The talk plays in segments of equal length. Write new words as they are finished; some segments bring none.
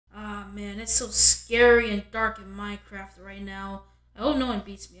man, it's so scary and dark in Minecraft right now. I hope no one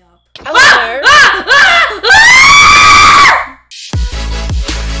beats me up. Hello.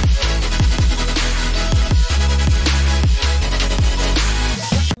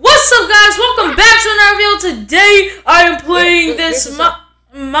 What's up, guys? Welcome back to another video. Today, I am playing this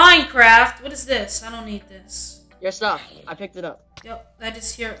Minecraft. What is this? I don't need this. Your stuff. I picked it up. Yep, I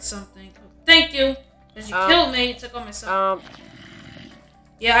just heard something. Thank you. Because you killed me, you took all my stuff.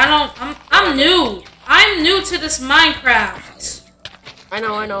 Yeah, I'm new. I'm new to this Minecraft. I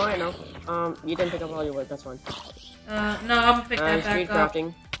know. You didn't pick up all your wood, that's fine. No, I'm gonna pick that back up.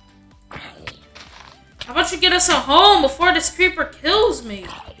 Crafting. How about you get us a home before this creeper kills me?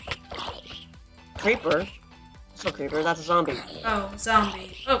 Creeper? It's no creeper, that's a zombie. Oh,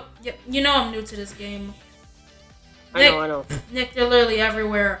 zombie. Oh, yeah, you know I'm new to this game. I know. Nick, they're literally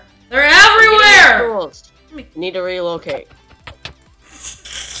everywhere. They're everywhere! You need to relocate.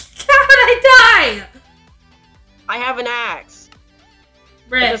 How did I die? I have an axe.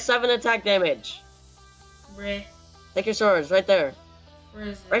 Bruh. It does 7 attack damage. Bruh. Take your swords, right there. Where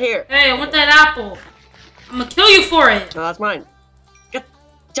is it? Right here. Hey, I want that apple. I'm gonna kill you for it. No, that's mine. Get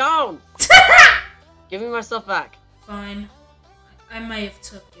down! Give me my stuff back. Fine. I might have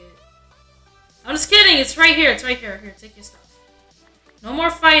took it. I'm just kidding. It's right here. It's right here. Here, take your stuff. No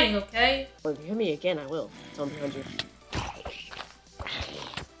more fighting, okay? Well, if you hit me again, I will. It's on behind you.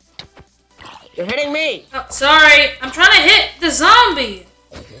 You're hitting me! Oh, sorry. I'm trying to hit the zombie.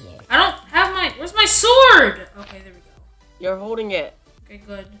 I don't have my... Where's my sword? Okay, there we go. You're holding it. Okay,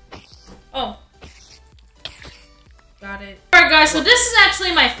 good. Oh. Got it. Alright, guys, so this is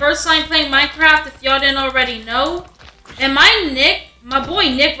actually my first time playing Minecraft, if y'all didn't already know. And my boy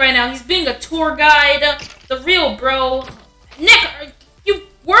Nick right now, he's being a tour guide, the real bro. Nick,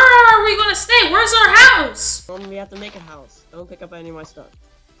 where are we gonna stay? Where's our house? We have to make a house. Don't pick up any of my stuff.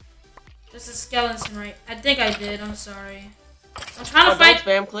 This is skeleton, right? I think I did, I'm sorry. I'm trying to fight-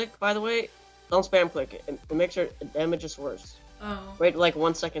 Don't spam click, by the way. Don't spam click. It makes your damage is worse. Oh. Wait like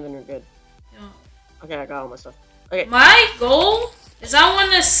 1 second and you're good. Yeah. Okay, I got all my stuff. Okay. My goal is I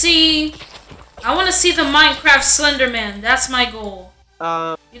want to see the Minecraft Slenderman. That's my goal.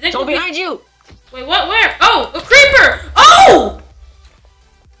 You think don't behind you! Wait, what? Where? Oh, a creeper! Oh!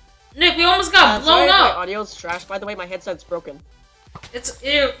 Nick, we almost got blown up. My audio's trash, by the way. My headset's broken.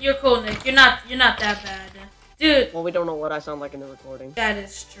 You're cool, Nick. You're not that bad, dude. Well, we don't know what I sound like in the recording. That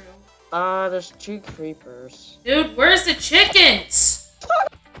is true. There's 2 creepers. Dude, where's the chickens?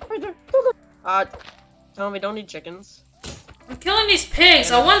 Right there. Tell me, don't need chickens. I'm killing these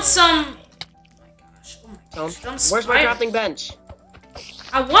pigs. I want some. Oh my gosh. Where's my crafting bench?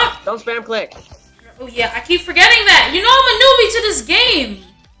 I want. Don't spam click. Oh yeah, I keep forgetting that. You know I'm a newbie to this game.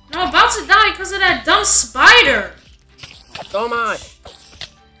 And I'm about to die because of that dumb spider. So am I.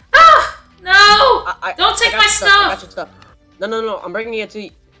 Ah! No! Don't take my stuff. I got your stuff. No. I'm bringing it to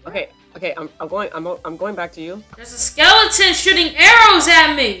you. Okay. I'm going back to you. There's a skeleton shooting arrows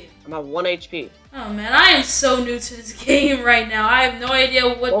at me. I'm at 1 HP. Oh man, I am so new to this game right now. I have no idea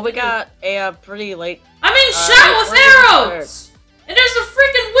what. Well, we got a pretty late. I'm being shot with arrows. And there's a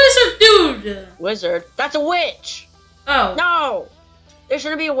freaking wizard dude. Wizard? That's a witch. Oh. No. There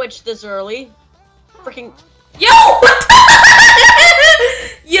shouldn't be a witch this early. Freaking. Yo!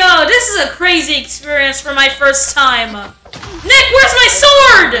 Yo, this is a crazy experience for my first time. Nick, where's my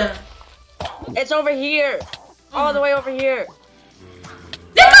sword? It's over here. All the way over here.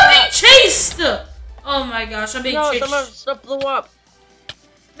 Nick, I'm being chased! Oh my gosh, I'm being chased. No, some of the stuff blew up.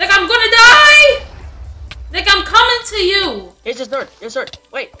 Nick, I'm gonna die! Nick, I'm coming to you! Here's your sword.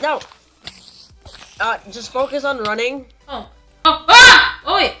 Wait, no. Just focus on running. Oh,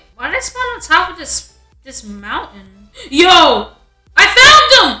 wait. Why did I spawn on top of this mountain? Yo! I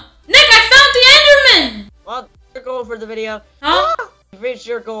found him! Nick, I found the Enderman! Well, your goal for the video. Huh? You've reached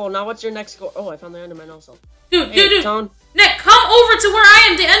your goal. Now what's your next goal? Oh, I found the Enderman also. Dude. Tone. Nick, come over to where I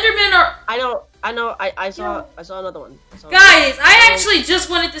am. The Enderman are... I know. I saw another one. Guys, I actually just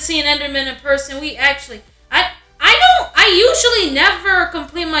wanted to see an Enderman in person. I usually never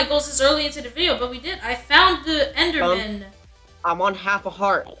complete my goals this early into the video, but we did. I found the Enderman. I'm on half a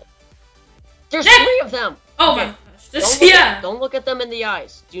heart. There's Nick! 3 of them. Oh okay. my gosh. Don't look at them in the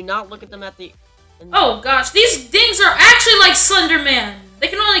eyes. Do not look at them at the... Oh gosh, these things are actually like Slenderman. They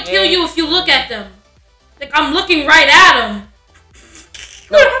can only kill you if you look at them. Like, I'm looking right at them.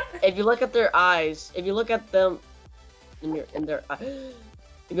 No, if you look at their eyes, if you look at them if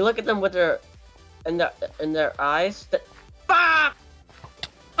you look at them with their eyes, oh,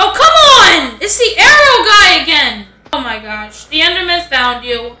 come on! It's the arrow guy again! Oh my gosh, the Enderman found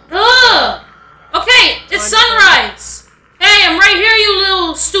you. Ugh! Okay, it's sunrise! Hey, I'm right here, you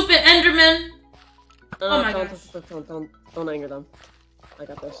little stupid Enderman! Oh my gosh. Don't anger them. I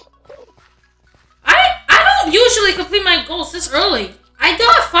got this. I don't usually complete my goals this early. I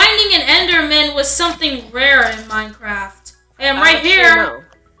thought finding an Enderman was something rare in Minecraft. Hey, I'm right here. No.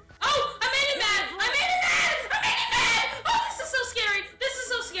 Oh, I made it mad! I made it mad! I made it mad! Oh, this is so scary! This is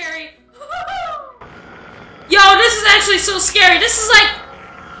so scary! Yo, this is actually so scary. This is like...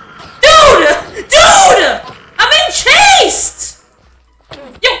 Dude! Dude! I'm being chased!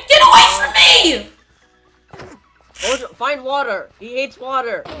 Yo, get away from me! Find water. He hates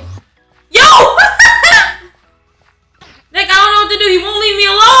water. Yo! Nick, I don't know what to do. He won't leave me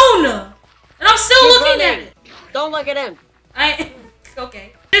alone. And I'm still Keep looking running. at it. Don't look at him.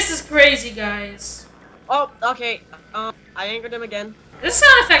 Okay. This is crazy, guys. Oh, okay. I angered him again. This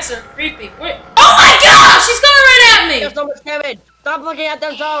sound effects are creepy. Wait. Oh my gosh! She's coming right at me! There's so much damage. Stop looking at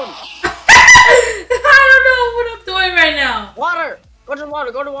them zone. I don't know what I'm doing right now. Water. Go to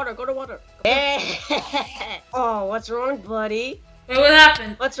water. Go to water. Go to water. Oh, what's wrong, buddy? Wait, what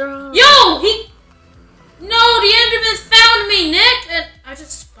happened? What's wrong? Yo, No, the Enderman found me, Nick! And I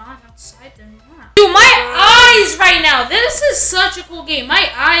just spawned outside their map. Dude, my eyes right now! This is such a cool game. My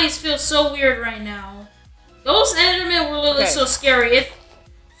eyes feel so weird right now. Those Endermen were literally so scary.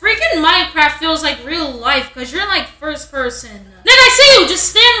 Freaking Minecraft feels like real life, because you're like first person. Nick, I see you! Just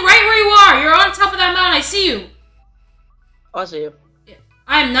stand right where you are! You're on top of that mountain, I see you! I see you. Yeah.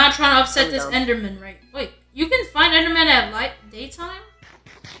 I'm not trying to upset this Enderman, right? Wait, you can find Enderman at daytime?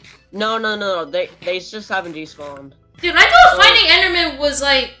 No. They just haven't despawned. Dude, I thought finding Enderman was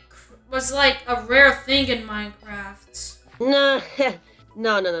like a rare thing in Minecraft. No,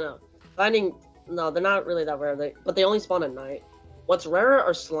 no. They're not really that rare. But they only spawn at night. What's rarer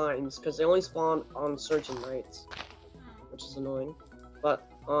are slimes, because they only spawn on certain nights, which is annoying. But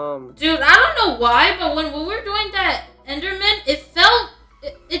dude, I don't know why, but when we were doing that Enderman,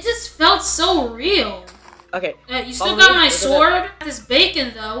 it just felt so real. Okay. You still got my sword. This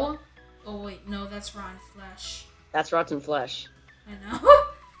bacon though. Oh wait, no, that's rotten flesh. That's rotten flesh. I know.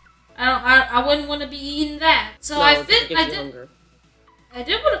 I wouldn't want to be eating that. So no, I did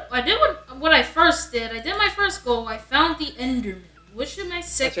what I first did. I did my first goal. I found the Enderman. What should my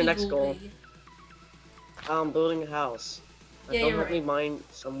second goal be? Building a house. Yeah, don't you're let me right. mine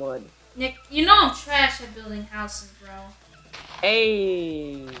some wood. Nick, you know I'm trash at building houses, bro.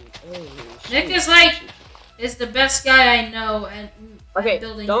 Hey. Nick is the best guy I know at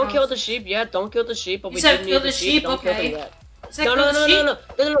building don't houses. kill the sheep yet. Don't kill the sheep. But You we said do kill need the sheep, Don't kill them okay. yet. You said No. kill the sheep?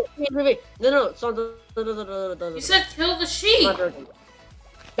 No. You said kill the sheep.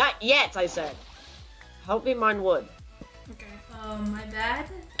 Not yet, I said. Help me mine wood. Okay. My bad.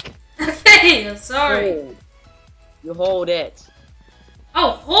 Okay, I'm sorry. Hold. You hold it.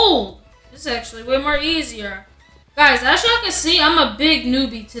 Oh, hold! This is actually way more easier. Guys, as y'all can see, I'm a big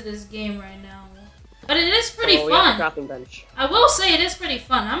newbie to this game right now. But it is pretty We have fun. a crafting bench. I will say it is pretty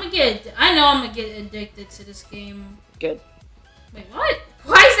fun. I know I'm gonna get addicted to this game. Good. Wait, what?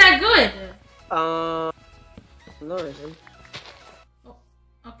 Why is that good? No reason. Oh,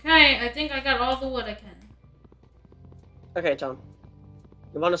 okay, I think I got all the wood I can. Okay, Tom.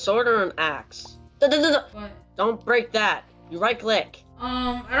 You want a sword or an axe? What? Don't break that. You right click.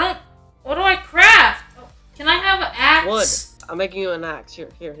 I don't... What do I craft? Oh, can I have an axe? Wood. I'm making you an axe. Here.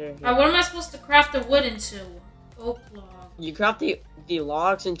 What am I supposed to craft the wood into? Oak log. You craft the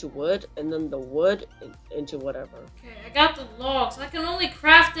logs into wood, and then the wood into whatever. Okay, I got the logs. I can only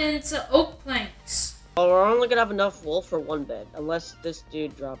craft it into oak planks. Oh, we're only gonna have enough wool for one bed, unless this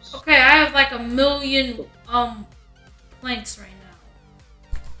dude drops. Okay, I have like 1,000,000 planks right now.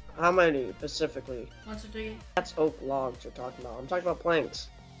 How many specifically? 1, 2, 3. That's oak logs you're talking about. I'm talking about planks.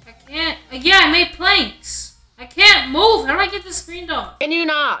 I can't. Yeah, I made planks. I can't move. How do I get the screen off? Can you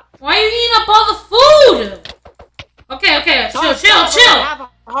not? Why are you eating up all the food? Okay. Chill. I have a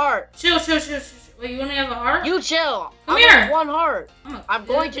heart. Chill. Wait, you only have a heart? You chill. Come I here. have one heart. I'm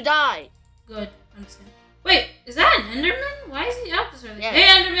going to die. Good. I'm just kidding. Wait, is that an Enderman? Why is he up this early? Yeah. Hey,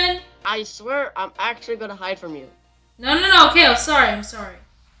 Enderman. I swear, I'm actually gonna hide from you. No. Okay, I'm sorry.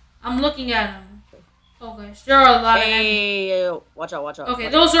 I'm looking at him. Okay, there are a lot of Endermen. Hey, watch out. Okay,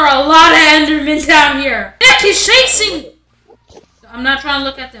 those are a lot of Endermen down here. Nick, he's chasing. I'm not trying to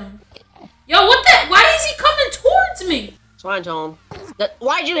look at them. Yo, what the? Why is he coming towards me? It's fine, Tom.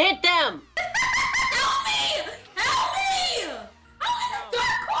 Why'd you hit them? Help me! I'm in a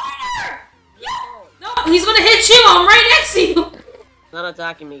dark corner! No, he's gonna hit you. I'm right next to you. Not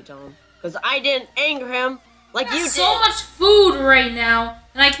attacking me, Tom. Because I didn't anger him like you did. So much food right now,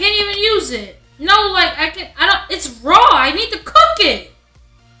 and I can't even use it. No, like, it's raw. I need to cook it.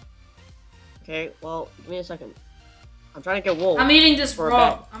 Okay, well, give me a second. I'm trying to get wool. I'm eating this for a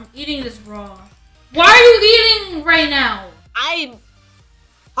raw. bed. I'm eating this raw. Why are you eating right now? I'm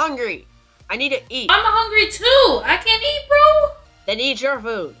hungry. I need to eat. I'm hungry too. I can't eat, bro. Then eat your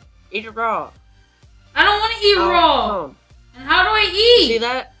food. Eat it raw. I don't want to eat raw. And how do I eat? See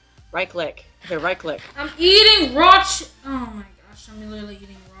that? Right click. Okay, right click. I'm eating raw. Oh my gosh, I'm literally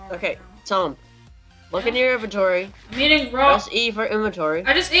eating raw. Okay, right now. Tom. Look in your inventory. I'm eating raw. Press E for inventory.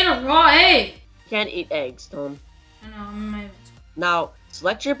 I just ate a raw egg. You can't eat eggs, Tom. I know, I'm in my inventory. Now,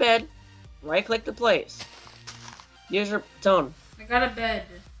 select your bed. Right click the place. Use your Tom. I got a bed.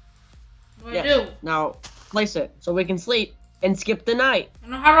 What do I Yes. do? Now, place it so we can sleep and skip the night. I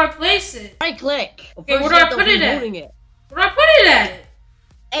don't know how do I place it. Right click. Okay, where do I put it at? It. Where do I put it at?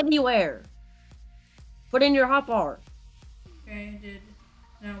 Anywhere. Put in your hotbar. Okay, I did.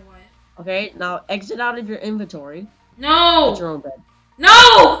 Now what? Okay, now exit out of your inventory. No! Get your own bed. No!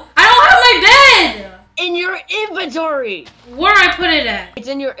 I don't have my bed! In your inventory! Where I put it at? It's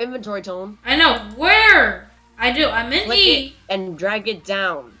in your inventory, Tom. I know. Where? I do. I'm in Click E. it and drag it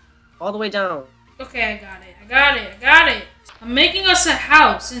down. All the way down. Okay, I got it. I got it. I got it. I'm making us a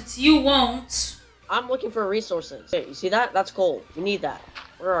house since you won't. I'm looking for resources. Hey, you see that? That's coal. We need that.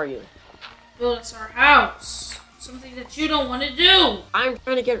 Where are you? Build us our house. Something that you don't want to do. I'm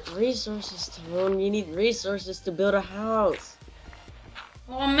trying to get resources, Tom. You need resources to build a house.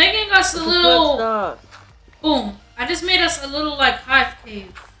 Well, I'm making us a Look at little... good stuff. Boom. I just made us a little, like, hive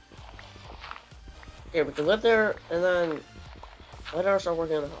cave. Here, we can live there, and then let us start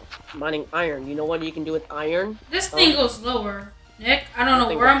working on the house. Mining iron. You know what you can do with iron? This thing goes lower. Nick, I don't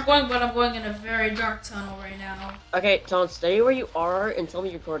know where I'm going, but I'm going in a very dark tunnel right now. Okay, Tom, stay where you are and tell me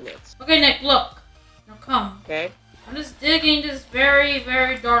your coordinates. Okay, Nick, look. Now come. Okay? I'm just digging this very,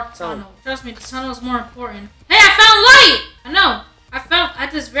 very dark tunnel. Trust me, the tunnel is more important. Hey, I found light! I know. I found,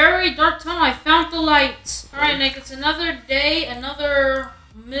 at this very dark tunnel, I found the light. Alright, Nick, it's another day, another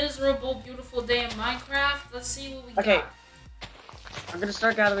miserable, beautiful day in Minecraft. Let's see what we got. I'm gonna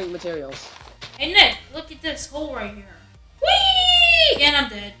start gathering materials. Hey, Nick, look at this hole right here. Whee! And I'm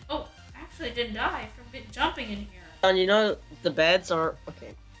dead. Oh, actually, I didn't die from jumping in here. And you know, the beds are...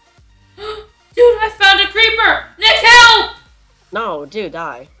 Okay. Dude, I found a creeper! Nick, help! No, dude,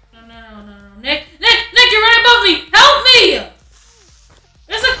 die. No. Nick, you're right above me! Help me!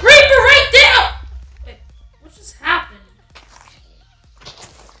 There's a creeper right there! Wait, what just happened?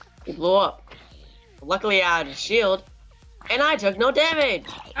 He blew up. Luckily, I had a shield, and I took no damage.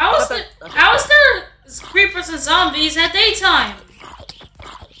 How is there creepers and zombies at daytime?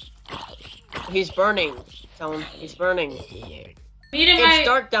 He's burning. Tell him, he's burning. It's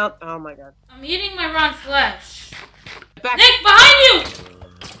dark down. Oh my god. I'm eating my rotten flesh. Back. Nick, behind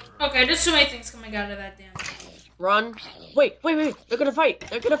you! Okay, there's too many things coming out of that damn thing. Run. Wait. They're gonna fight.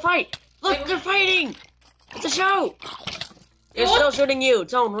 Look, they're fighting. It's a show. They're still shooting you.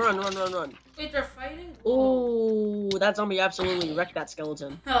 Tell him, run. Wait, they're fighting? Ooh, that zombie absolutely wrecked that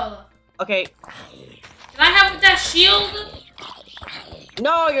skeleton. Hell. Okay. Can I have that shield?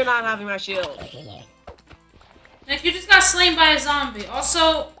 No, you're not having my shield. Nick, you just got slain by a zombie.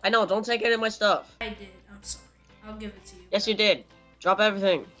 Also... I know, don't take any of my stuff. I did. I'm sorry. I'll give it to you. Yes, you did. Drop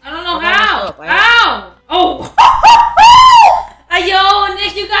everything. I don't know Drop how. How? Oh! Yo,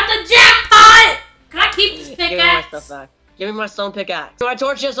 Nick, you got the jackpot! Can I keep this pickaxe? Give me my stuff back. Give me my stone pickaxe. My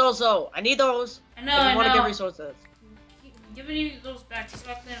torches also. I need those. I know, if you want to get resources. Keep giving you those back so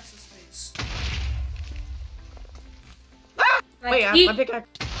I clean up some space. Ah! Wait, I have my pickaxe.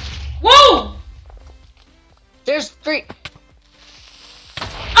 Whoa! There's 3.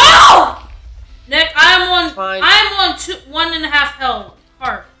 Oh! Nick, I'm on Fine. 1.5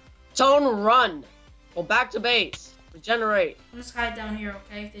 heart. Tone, run. Go back to base. Regenerate. I'm just hide down here,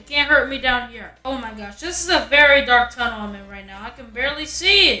 okay? They can't hurt me down here. Oh my gosh, this is a very dark tunnel I'm in right now. I can barely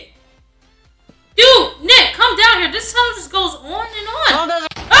see it. Dude, Nick, come down here. This tunnel just goes on and on.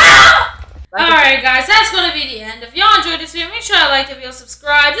 Ah! Alright guys, that's going to be the end. If y'all enjoyed this video, make sure to like the video,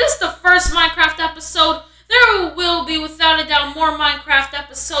 subscribe. This is the first Minecraft episode. There will be, without a doubt, more Minecraft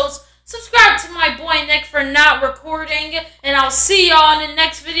episodes. Subscribe to my boy Nick for not recording. And I'll see y'all in the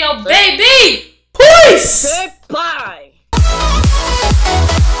next video, baby! Peace! Goodbye!